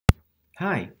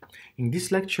Hi, in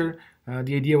this lecture,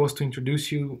 the idea was to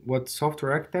introduce you what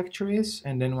software architecture is,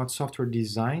 and then what software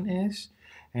design is,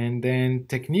 and then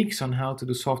techniques on how to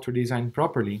do software design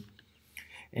properly.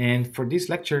 And for this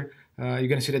lecture, you're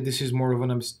going to see that this is more of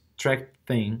an abstract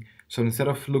thing. So instead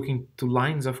of looking to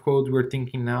lines of code, we're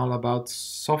thinking now about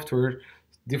software,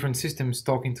 different systems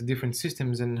talking to different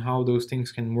systems, and how those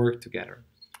things can work together.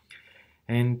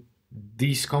 And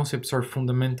these concepts are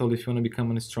fundamental if you want to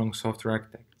become a strong software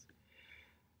architect.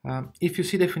 If you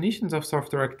see definitions of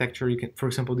software architecture, you can, for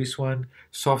example, this one,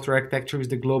 software architecture is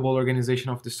the global organization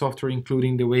of the software,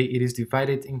 including the way it is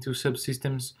divided into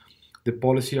subsystems, the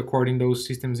policy according those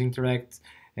systems interact,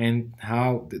 and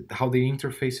how the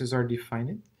interfaces are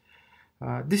defined.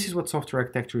 This is what software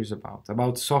architecture is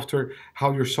about software,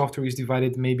 how your software is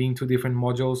divided maybe into different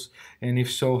modules, and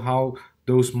if so, how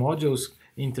those modules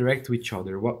interact with each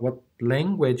other. What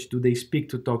language do they speak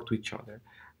to talk to each other?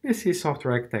 This is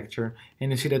software architecture, and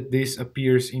you see that this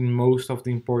appears in most of the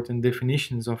important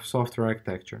definitions of software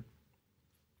architecture.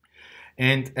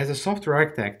 And as a software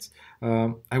architect,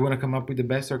 I want to come up with the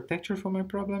best architecture for my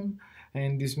problem.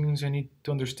 And this means I need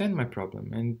to understand my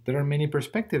problem. And there are many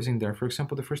perspectives in there. For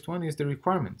example, the first one is the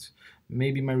requirements.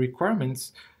 Maybe my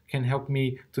requirements can help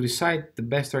me to decide the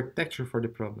best architecture for the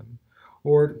problem.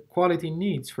 Or quality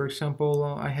needs. For example,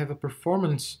 I have a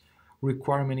performance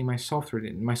requirement in my software.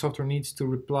 My software needs to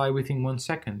reply within 1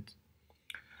 second.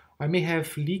 I may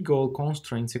have legal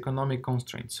constraints, economic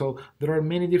constraints. So there are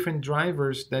many different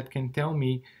drivers that can tell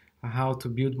me how to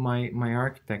build my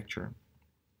architecture.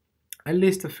 I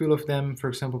list a few of them, for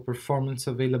example, performance,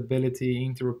 availability,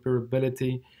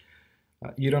 interoperability.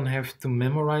 You don't have to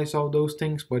memorize all those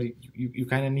things, but you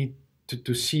kind of need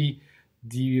to see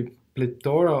the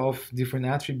plethora of different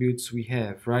attributes we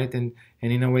have, right? And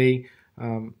in a way,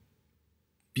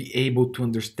 be able to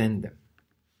understand them.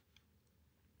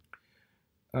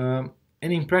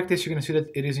 And in practice, you're going to see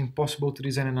that it is impossible to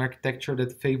design an architecture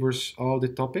that favors all the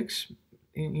topics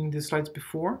in the slides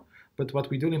before. But what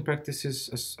we do in practice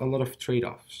is a lot of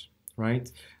trade-offs,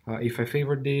 right? If I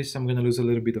favor this, I'm going to lose a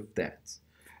little bit of that.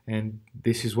 And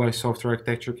this is why software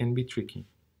architecture can be tricky.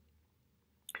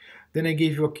 Then I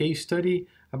gave you a case study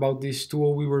about this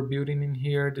tool we were building in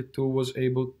here. The tool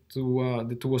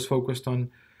was focused on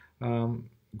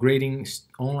grading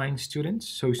online students.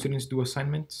 So students do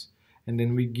assignments and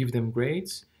then we give them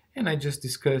grades. And I just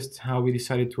discussed how we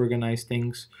decided to organize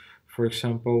things. For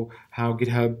example, how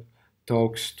GitHub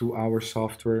talks to our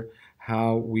software,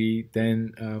 how we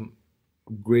then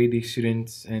grade the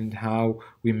students, and how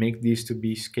we make these to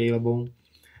be scalable.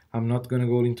 I'm not going to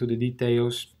go into the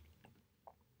details,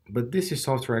 but this is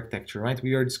software architecture, right?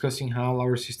 We are discussing how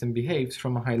our system behaves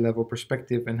from a high level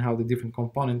perspective and how the different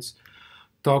components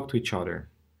talk to each other.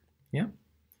 Yeah.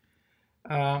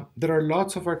 There are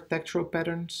lots of architectural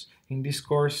patterns in this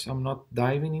course. I'm not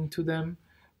diving into them,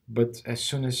 but as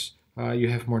soon as you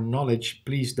have more knowledge,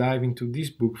 please dive into this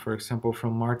book, for example,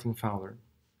 from Martin Fowler.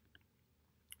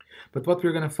 But what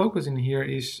we're going to focus in here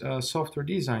is software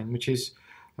design, which is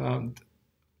um,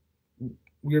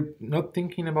 we're not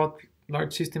thinking about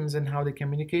large systems and how they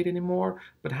communicate anymore,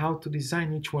 but how to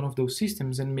design each one of those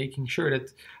systems and making sure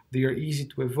that they are easy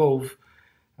to evolve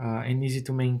and easy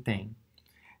to maintain.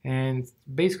 And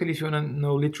basically, if you want to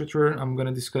know literature, I'm going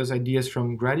to discuss ideas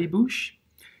from Grady Bush.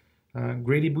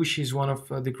 Grady Bush is one of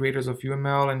the creators of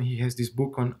UML, and he has this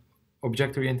book on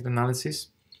object-oriented analysis.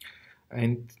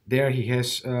 And there he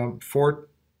has 4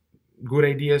 good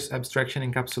ideas: abstraction,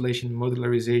 encapsulation,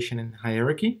 modularization, and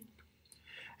hierarchy.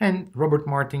 And Robert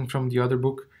Martin from the other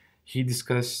book, he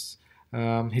discusses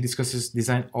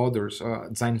design orders,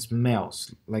 design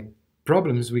smells, like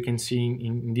problems we can see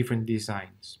in different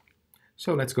designs.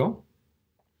 So let's go.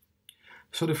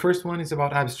 So the first one is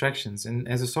about abstractions, and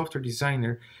as a software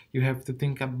designer, you have to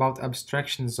think about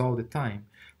abstractions all the time.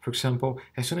 For example,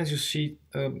 as soon as you see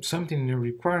something in a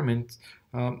requirement,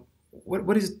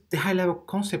 what is the high-level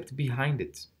concept behind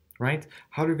it, right?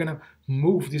 How you're gonna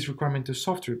move this requirement to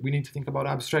software? We need to think about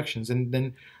abstractions, and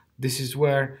then this is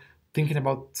where thinking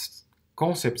about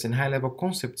concepts and high-level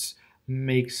concepts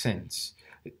makes sense.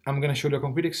 I'm gonna show you a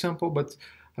concrete example, but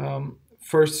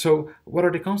first, so what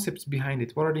are the concepts behind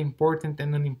it? What are the important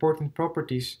and unimportant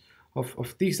properties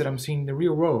of these that I'm seeing in the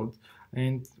real world?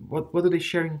 And what do they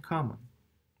share in common?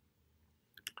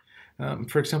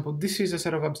 For example, this is a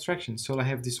set of abstractions. So I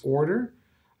have this order.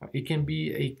 It can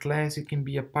be a class, it can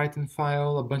be a Python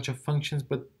file, a bunch of functions,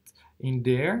 but in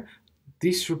there,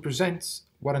 this represents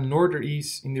what an order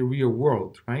is in the real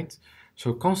world, right?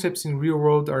 So concepts in real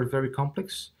world are very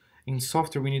complex. In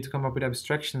software, we need to come up with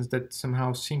abstractions that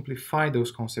somehow simplify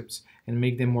those concepts and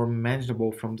make them more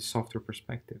manageable from the software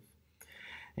perspective.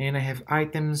 and I have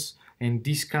items and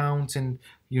discounts, and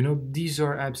these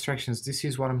are abstractions. This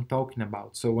is what I'm talking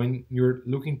about. So when you're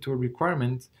looking to a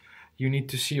requirement, you need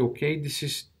to see, okay, this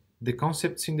is the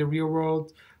concepts in the real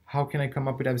world. How can I come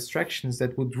up with abstractions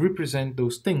that would represent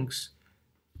those things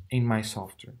in my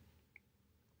software?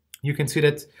 You can see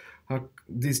that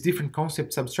these different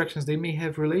concepts, abstractions, they may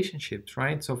have relationships,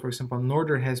 right? So for example, an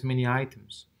order has many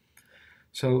items.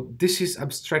 So this is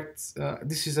abstract.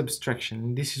 This is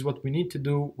abstraction. This is what we need to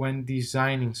do when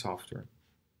designing software.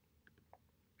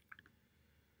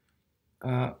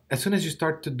 As soon as you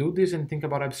start to do this and think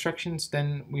about abstractions,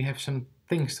 then we have some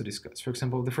things to discuss. For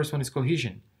example, the first one is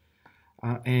cohesion.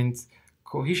 And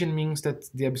cohesion means that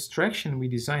the abstraction we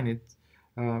design it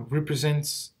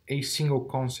represents a single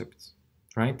concept,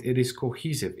 right? It is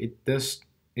cohesive.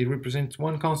 It represents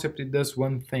one concept. It does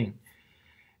one thing.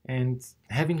 And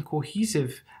having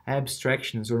cohesive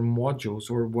abstractions or modules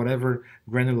or whatever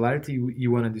granularity you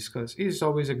want to discuss is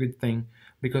always a good thing,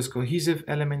 because cohesive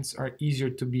elements are easier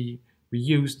to be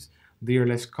reused, they are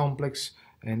less complex,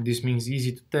 and this means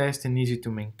easy to test and easy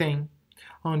to maintain.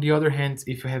 On the other hand,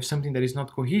 if you have something that is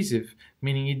not cohesive,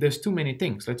 meaning it does too many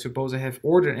things, let's suppose I have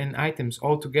order and items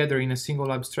all together in a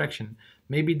single abstraction,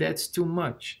 maybe that's too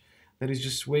much. That is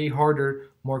just way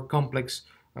harder, more complex,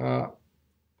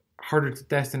 harder to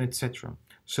test, and etc.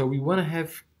 So we want to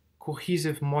have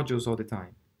cohesive modules all the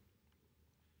time.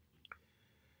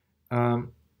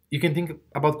 You can think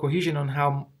about cohesion on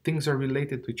how things are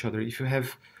related to each other. If you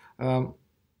have,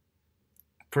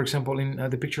 for example, in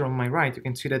the picture on my right, you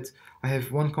can see that I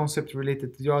have one concept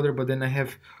related to the other, but then I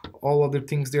have all other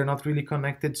things, they're not really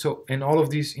connected. So, and all of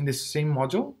these in the same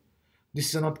module, this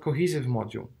is a not cohesive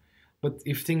module. But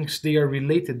if things, they are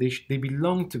related, they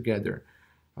belong together,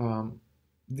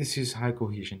 this is high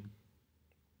cohesion.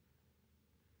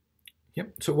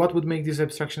 Yep. So what would make these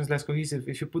abstractions less cohesive?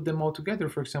 If you put them all together,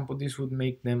 for example, this would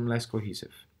make them less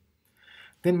cohesive.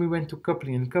 Then we went to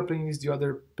coupling, and coupling is the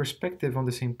other perspective on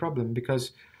the same problem,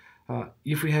 because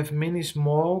if we have many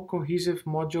small cohesive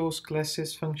modules,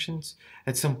 classes, functions,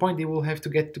 at some point they will have to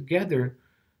get together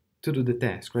to do the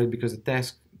task, right? Because the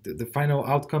task, the final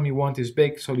outcome you want is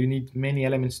big, so you need many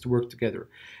elements to work together.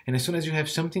 And as soon as you have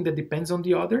something that depends on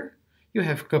the other, you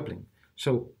have coupling.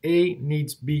 So A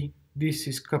needs B, this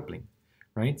is coupling,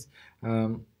 right?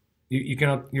 You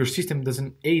cannot, your system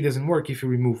doesn't, A doesn't work if you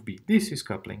remove B, this is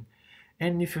coupling.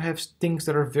 And if you have things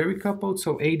that are very coupled,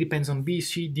 so A depends on B,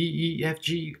 C, D, E, F,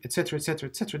 G, etc., etc.,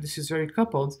 etc., this is very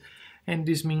coupled, and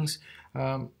this means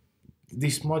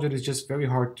this module is just very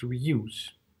hard to reuse,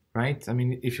 right? I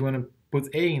mean, if you want to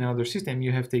put A in another system,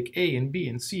 you have to take A and B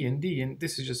and C and D, and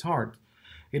this is just hard.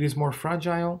 It is more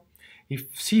fragile. If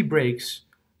C breaks,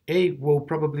 A will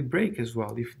probably break as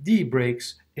well. If D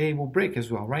breaks, A will break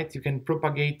as well, right? You can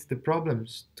propagate the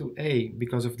problems to A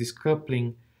because of this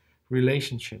coupling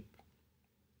relationship.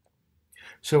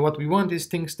 So what we want is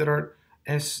things that are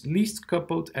as least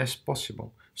coupled as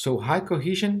possible. So high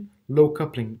cohesion, low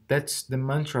coupling. That's the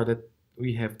mantra that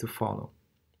we have to follow.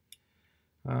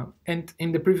 And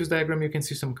in the previous diagram, you can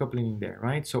see some coupling in there,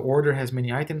 right? So order has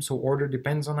many items, so order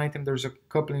depends on item. There's a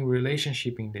coupling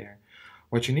relationship in there.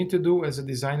 What you need to do as a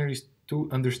designer is to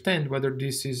understand whether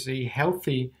this is a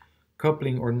healthy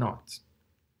coupling or not.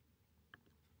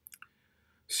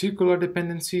 Circular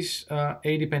dependencies,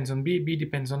 A depends on B, B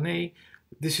depends on A.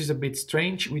 This is a bit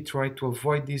strange. We try to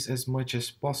avoid this as much as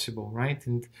possible, right?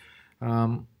 And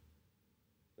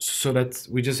so that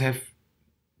we just have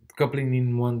coupling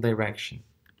in one direction.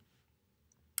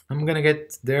 I'm gonna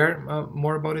get there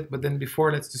more about it, but then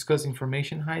before, let's discuss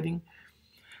information hiding.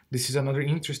 This is another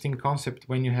interesting concept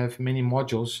when you have many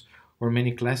modules or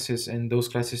many classes and those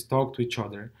classes talk to each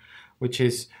other, which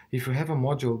is if you have a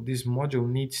module, this module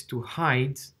needs to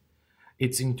hide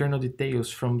its internal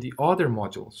details from the other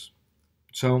modules.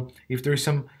 So if there is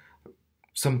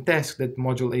some task that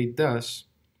module A does,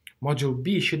 module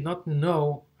B should not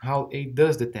know how A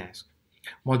does the task.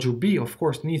 Module B, of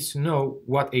course, needs to know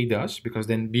what A does, because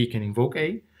then B can invoke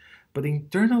A, but the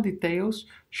internal details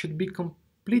should be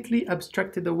completely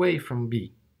abstracted away from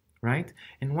B, right?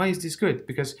 And why is this good?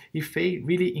 Because if A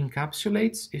really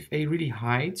encapsulates, if A really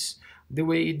hides the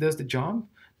way it does the job,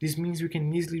 this means we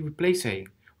can easily replace A.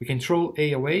 We can throw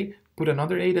A away, put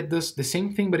another A that does the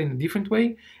same thing but in a different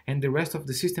way, and the rest of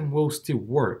the system will still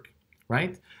work,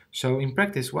 right? So in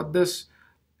practice, what does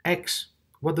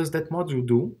that module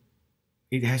do?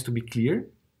 It has to be clear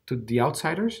to the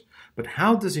outsiders, but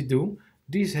how does it do?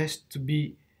 This has to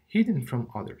be hidden from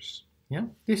others. Yeah,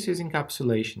 this is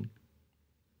encapsulation.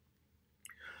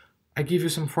 I give you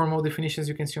some formal definitions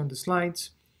you can see on the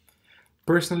slides.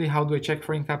 Personally, how do I check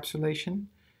for encapsulation?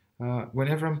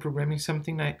 Whenever I'm programming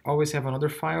something, I always have another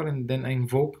file, and then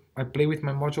I play with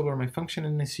my module or my function,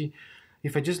 and I see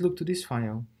if I just look to this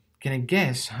file, can I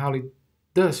guess how it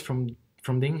does from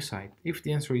the inside? If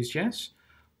the answer is yes,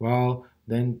 well,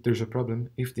 then there's a problem.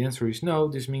 If the answer is no,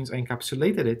 this means I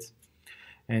encapsulated it,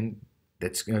 and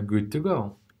that's good to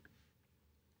go.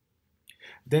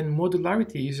 Then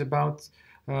modularity is about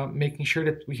making sure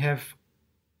that we have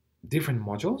different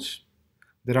modules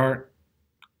that are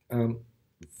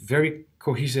very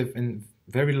cohesive and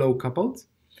very low coupled,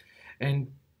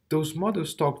 and those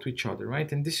modules talk to each other,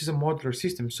 right? And this is a modular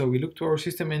system, so we look to our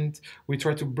system and we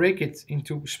try to break it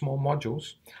into small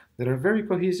modules that are very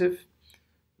cohesive,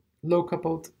 low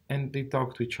coupled, and they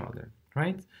talk to each other,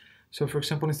 right? So for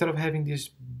example, instead of having this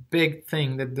big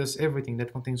thing that does everything,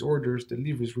 that contains orders,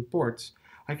 deliveries, reports,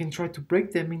 I can try to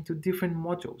break them into different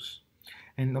modules.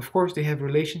 And of course, they have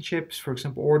relationships. For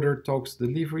example, order talks to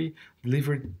delivery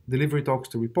talks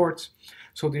to reports.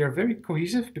 So they are very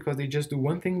cohesive because they just do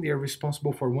one thing. They are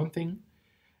responsible for one thing,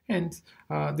 and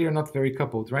they are not very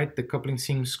coupled, right? The coupling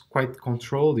seems quite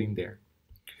controlled in there.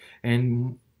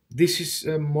 And this is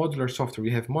modular software.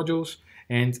 We have modules,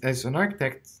 and as an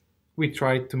architect, we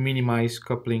try to minimize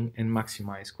coupling and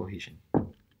maximize cohesion.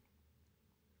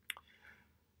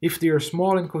 If they are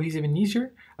small and cohesive and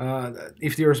easier,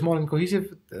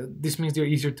 this means they're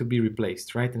easier to be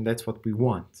replaced, right? And that's what we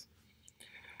want.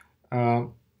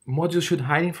 Modules should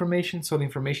hide information, so the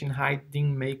information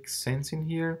hiding makes sense in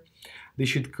here. They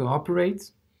should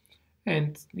cooperate,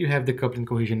 and you have the coupling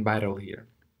cohesion battle here.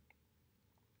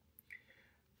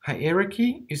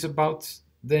 Hierarchy is about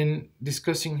then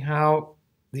discussing how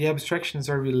the abstractions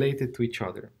are related to each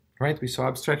other, right? We saw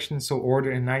abstractions, so order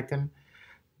and item.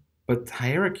 But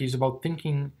hierarchy is about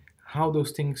thinking how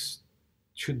those things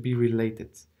should be related.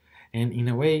 And in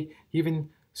a way, even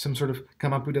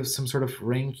come up with some sort of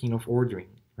ranking of ordering,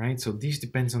 right? So this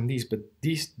depends on this, but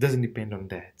this doesn't depend on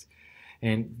that.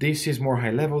 And this is more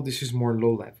high level, this is more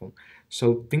low level.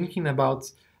 So thinking about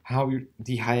how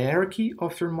the hierarchy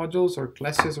of your modules or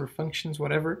classes or functions,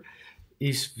 whatever,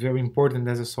 is very important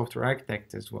as a software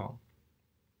architect as well.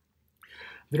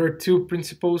 There are two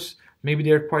principles, maybe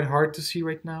they're quite hard to see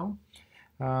right now,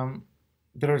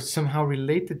 that are somehow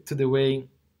related to the way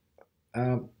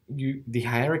the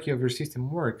hierarchy of your system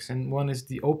works. And one is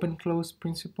the open-close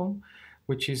principle,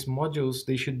 which is modules,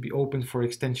 they should be open for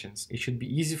extensions. It should be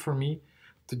easy for me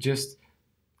to just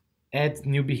add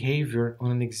new behavior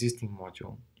on an existing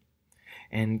module.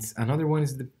 And another one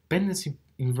is the dependency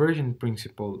inversion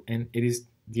principle, and it is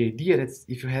the idea that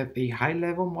if you have a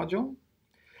high-level module,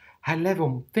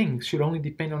 high-level things should only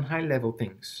depend on high-level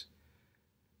things.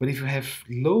 But if you have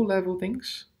low-level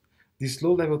things, these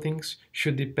low-level things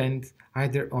should depend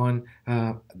either on,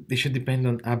 they should depend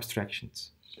on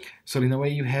abstractions. So in a way,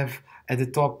 you have at the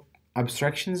top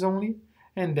abstractions only,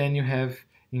 and then you have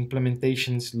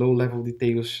implementations, low-level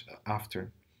details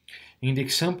after. In the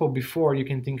example before, you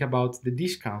can think about the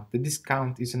discount. The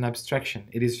discount is an abstraction.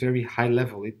 It is very high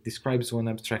level. It describes one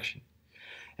abstraction.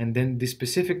 And then the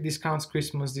specific discounts,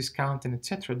 Christmas discount, and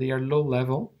etc., they are low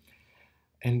level,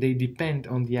 and they depend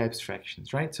on the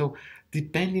abstractions, right? So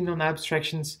depending on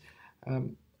abstractions,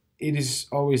 it is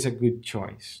always a good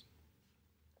choice.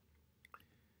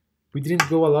 We didn't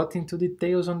go a lot into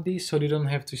details on this, so you don't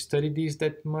have to study these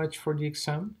that much for the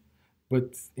exam.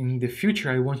 But in the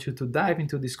future, I want you to dive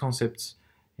into these concepts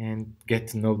and get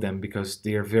to know them because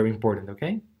they are very important,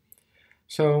 okay?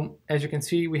 So as you can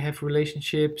see, we have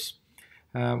relationships,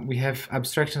 we have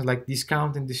abstractions like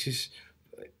discount, and this is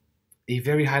a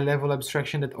very high level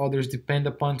abstraction that others depend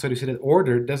upon. So you see that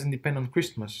order doesn't depend on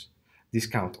Christmas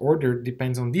discount. Order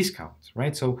depends on discount,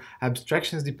 right? So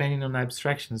abstractions depending on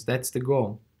abstractions, that's the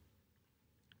goal.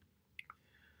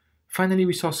 Finally,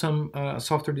 we saw some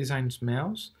software design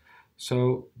smells.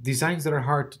 So designs that are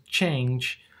hard to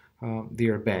change, they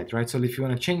are bad, right? So if you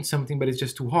want to change something but it's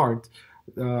just too hard,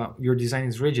 your design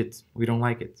is rigid. We don't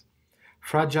like it.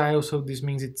 Fragile, so this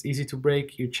means it's easy to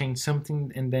break. You change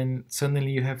something and then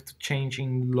suddenly you have to change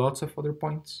in lots of other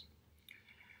points.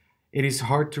 It is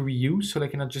hard to reuse, so I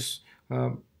cannot just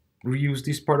reuse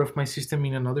this part of my system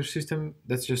in another system.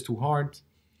 That's just too hard.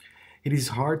 It is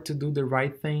hard to do the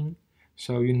right thing.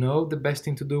 So you know the best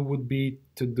thing to do would be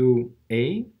to do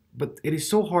A, but it is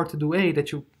so hard to do A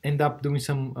that you end up doing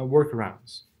some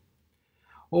workarounds.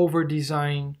 Over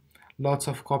design, lots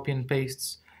of copy and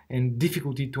pastes, and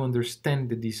difficulty to understand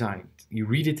the design. You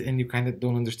read it and you kind of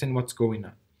don't understand what's going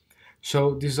on.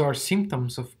 So these are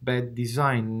symptoms of bad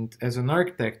design. And as an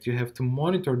architect, you have to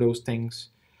monitor those things.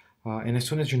 And as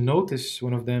soon as you notice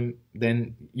one of them,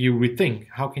 then you rethink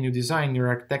how can you design your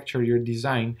architecture, your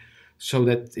design, so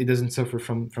that it doesn't suffer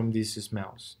from these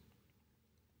smells.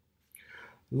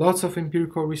 Lots of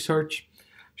empirical research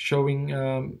showing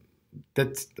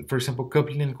that, for example,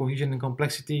 coupling and cohesion and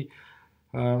complexity,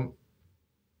 um,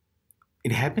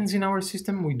 it happens in our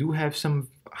system. We do have some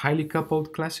highly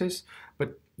coupled classes,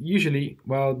 but usually,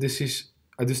 well, this is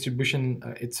a distribution,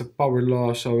 it's a power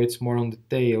law, so it's more on the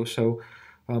tail. So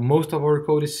most of our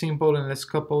code is simple and less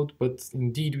coupled, but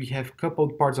indeed we have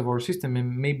coupled parts of our system,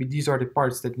 and maybe these are the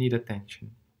parts that need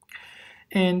attention.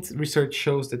 And research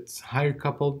shows that higher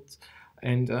coupled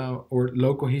and or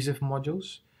low cohesive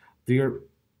modules, they are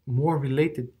more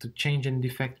related to change and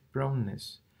defect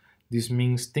proneness. This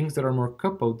means things that are more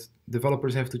coupled,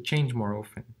 developers have to change more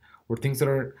often, or things that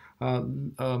are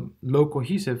low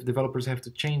cohesive, developers have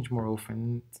to change more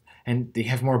often, and they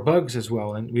have more bugs as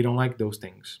well, and we don't like those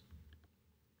things.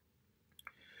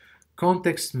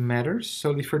 Context matters.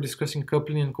 So if you're discussing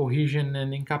coupling and cohesion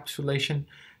and encapsulation,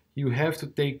 you have to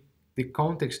take the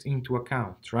context into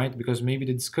account, right? Because maybe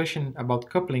the discussion about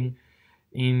coupling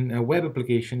in a web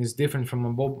application is different from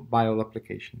a mobile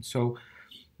application. So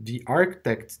the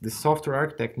architect, the software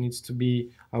architect, needs to be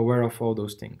aware of all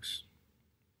those things.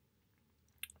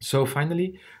 So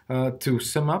finally, to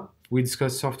sum up, we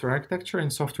discussed software architecture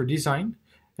and software design,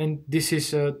 and this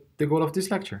is the goal of this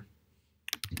lecture.